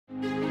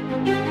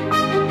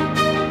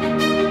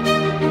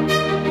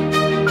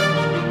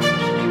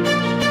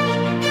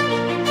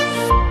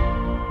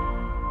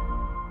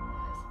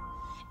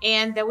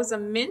And there was a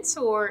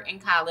mentor in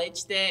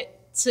college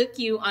that took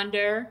you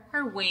under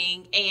her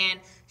wing, and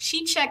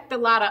she checked a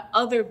lot of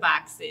other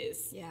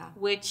boxes,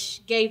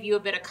 which gave you a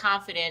bit of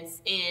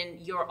confidence in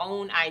your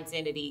own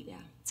identity. Yeah.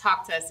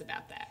 Talk to us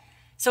about that.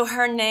 So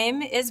her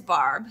name is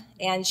Barb,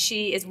 and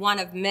she is one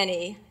of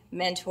many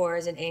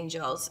mentors and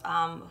angels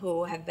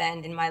who have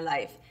been in my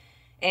life.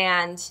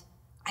 And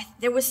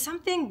there was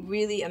something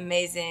really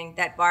amazing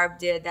that Barb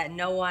did that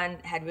no one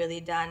had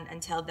really done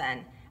until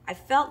then. I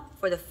felt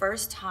for the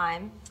first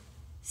time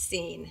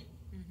seen.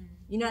 Mm-hmm.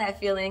 You know that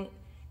feeling?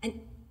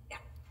 And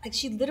like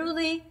she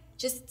literally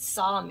just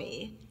saw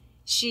me.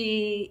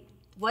 She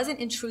wasn't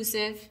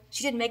intrusive.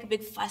 She didn't make a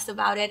big fuss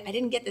about it. I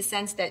didn't get the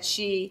sense that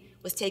she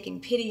was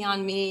taking pity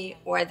on me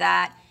or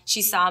that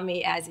she saw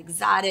me as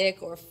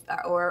exotic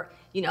or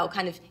you know,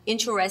 kind of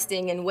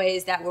interesting in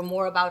ways that were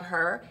more about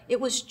her.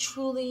 It was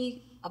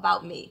truly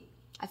about me.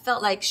 I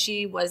felt like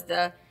she was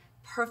the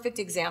perfect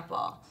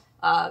example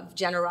of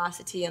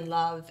generosity and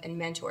love and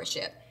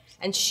mentorship.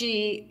 And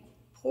she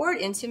poured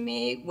into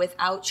me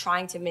without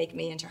trying to make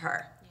me into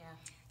her. Yeah.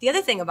 The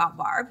other thing about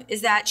Barb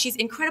is that she's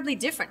incredibly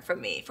different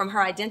from me, from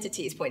her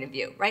identity's point of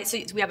view, right? So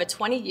we have a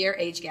 20-year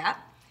age gap.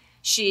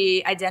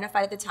 She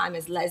identified at the time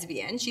as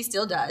lesbian. She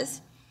still does,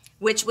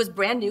 which was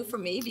brand new for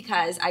me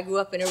because I grew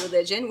up in a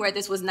religion where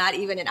this was not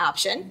even an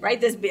option,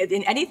 right?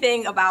 In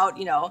anything about,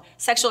 you know,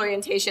 sexual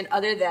orientation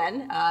other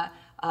than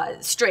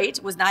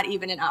straight was not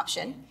even an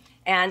option.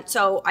 And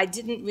so I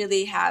didn't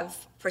really have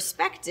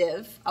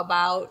perspective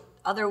about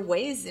other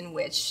ways in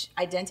which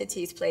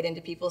identities played into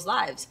people's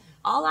lives.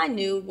 All I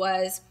knew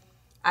was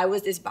I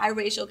was this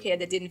biracial kid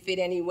that didn't fit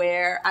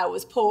anywhere. I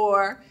was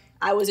poor.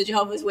 I was a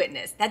Jehovah's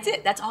Witness. That's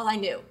it. That's all I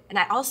knew. And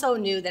I also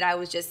knew that I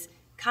was just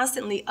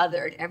constantly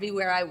othered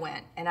everywhere I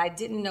went, and I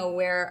didn't know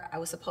where I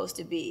was supposed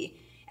to be.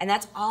 And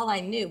that's all I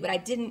knew, but I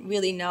didn't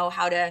really know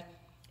how to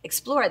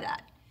explore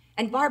that.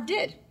 And Barb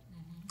did.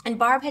 And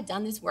Barb had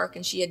done this work,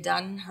 and she had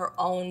done her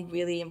own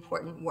really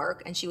important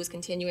work, and she was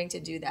continuing to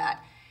do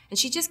that. And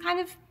she just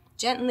kind of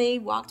gently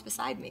walked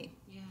beside me,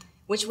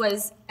 which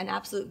was an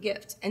absolute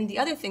gift. And the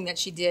other thing that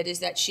she did is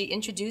that she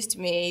introduced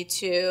me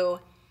to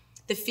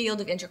the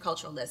field of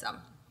interculturalism.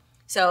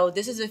 So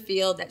this is a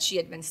field that she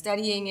had been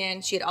studying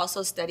in. She had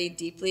also studied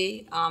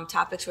deeply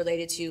topics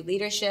related to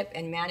leadership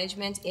and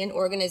management in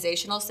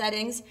organizational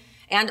settings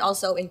and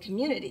also in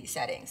community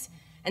settings.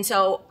 And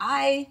so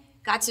I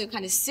got to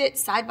kind of sit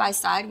side by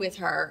side with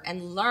her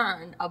and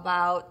learn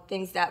about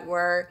things that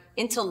were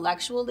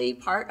intellectually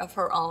part of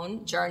her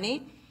own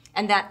journey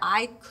and that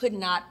I could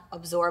not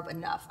absorb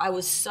enough. I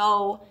was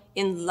so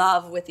in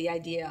love with the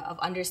idea of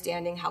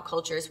understanding how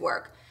cultures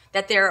work,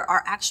 that there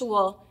are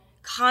actual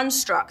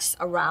constructs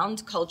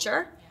around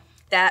culture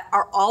that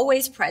are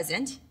always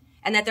present,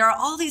 and that there are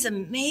all these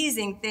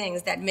amazing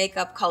things that make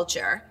up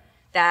culture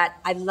that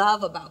I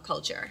love about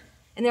culture.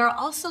 And there are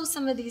also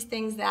some of these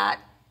things that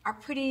are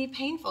pretty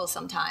painful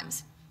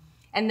sometimes,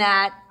 and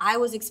that I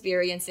was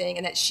experiencing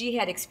and that she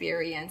had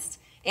experienced,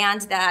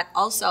 and that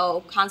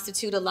also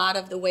constitute a lot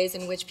of the ways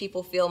in which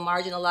people feel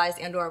marginalized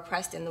and or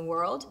oppressed in the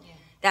world. Yeah.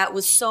 That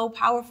was so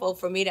powerful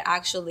for me to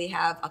actually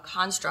have a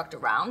construct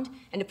around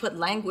and to put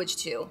language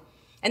to.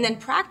 And then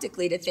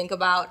practically to think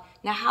about,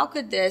 now how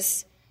could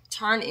this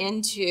turn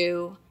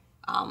into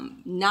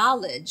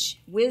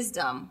knowledge,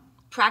 wisdom,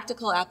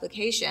 practical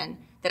application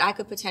that I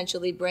could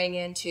potentially bring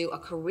into a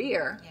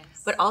career,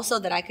 but also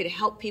that I could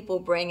help people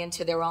bring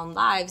into their own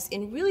lives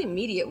in really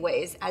immediate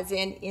ways, as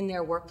in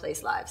their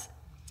workplace lives.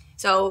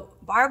 So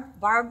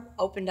Barb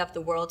opened up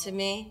the world to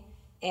me,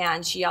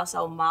 and she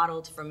also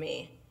modeled for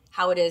me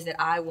how it is that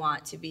I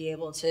want to be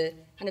able to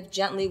kind of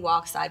gently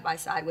walk side by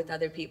side with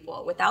other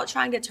people without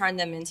trying to turn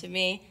them into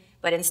me,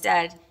 but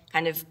instead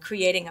kind of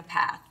creating a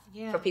path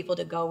for people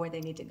to go where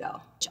they need to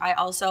go. I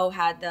also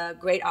had the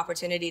great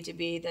opportunity to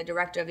be the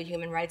director of a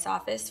human rights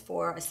office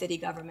for a city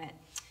government.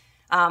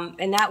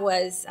 And that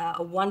was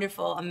a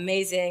wonderful,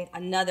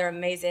 another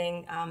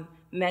amazing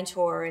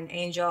mentor and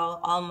angel,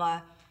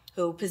 Alma,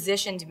 who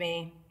positioned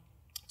me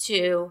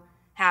to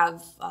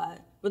have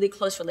really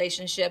close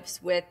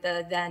relationships with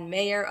the then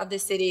mayor of the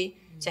city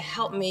to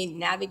help me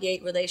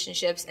navigate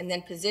relationships, and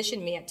then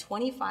position me at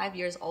 25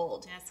 years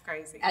old. That's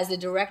crazy. As the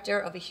director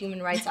of a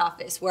human rights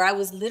office, where I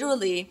was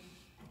literally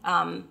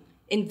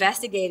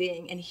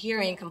investigating and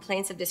hearing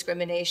complaints of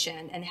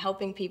discrimination and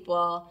helping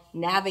people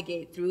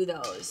navigate through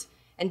those,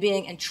 and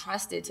being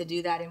entrusted to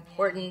do that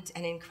important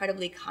and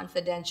incredibly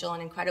confidential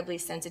and incredibly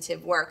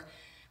sensitive work.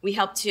 We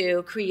helped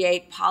to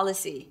create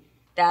policy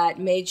that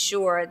made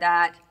sure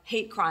that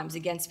hate crimes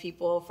against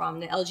people from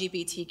the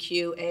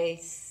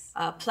LGBTQA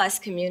plus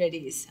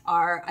communities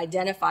are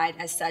identified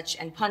as such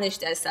and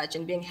punished as such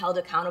and being held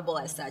accountable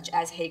as such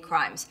as hate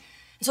crimes.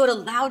 And so it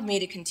allowed me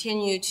to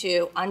continue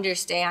to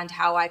understand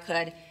how I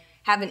could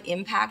have an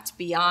impact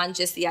beyond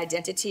just the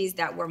identities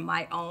that were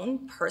my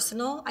own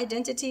personal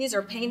identities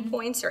or pain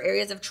points or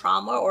areas of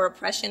trauma or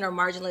oppression or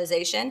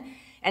marginalization,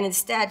 and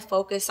instead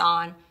focus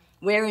on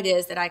where it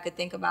is that I could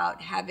think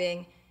about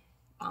having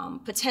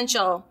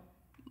potential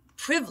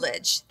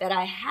privilege that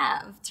I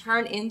have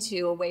turn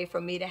into a way for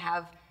me to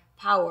have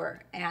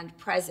power and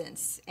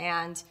presence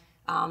and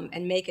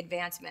make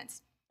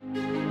advancements.